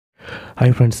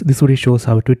Hi friends, this video shows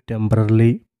how to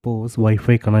temporarily pause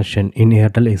Wi-Fi connection in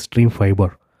Airtel Xstream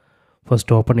Fiber.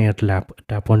 First open Airtel app,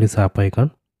 tap on this app icon.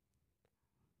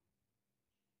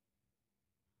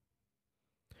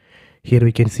 Here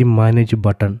we can see manage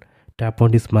button, tap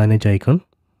on this manage icon.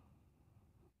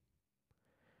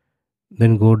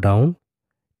 Then go down,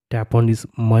 tap on this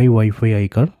my Wi-Fi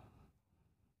icon.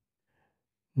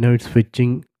 Now it's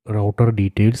fetching router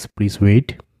details, please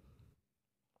wait.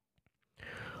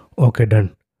 Okay,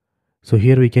 done. So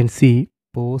here we can see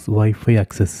pause Wi-Fi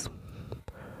access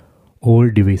all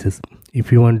devices.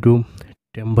 If you want to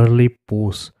temporarily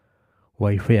pause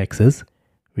Wi-Fi access,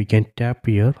 we can tap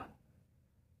here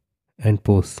and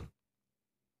pause.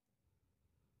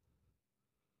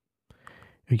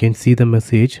 You can see the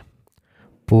message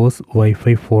pause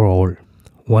Wi-Fi for all.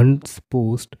 Once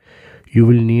paused, you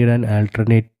will need an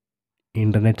alternate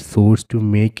internet source to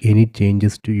make any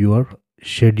changes to your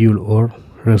schedule or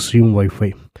resume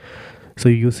Wi-Fi. So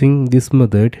using this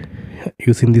method,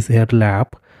 using this Airtel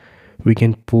app, we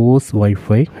can pause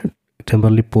Wi-Fi,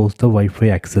 temporarily pause the Wi-Fi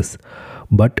access.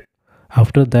 But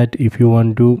after that, if you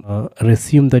want to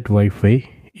resume that Wi-Fi,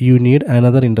 you need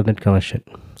another internet connection.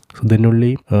 So then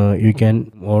only you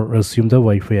can or resume the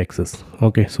Wi-Fi access.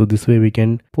 Okay, so this way we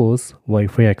can pause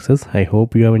Wi-Fi access. I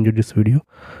hope you have enjoyed this video.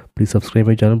 Please subscribe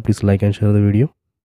my channel. Please like and share the video.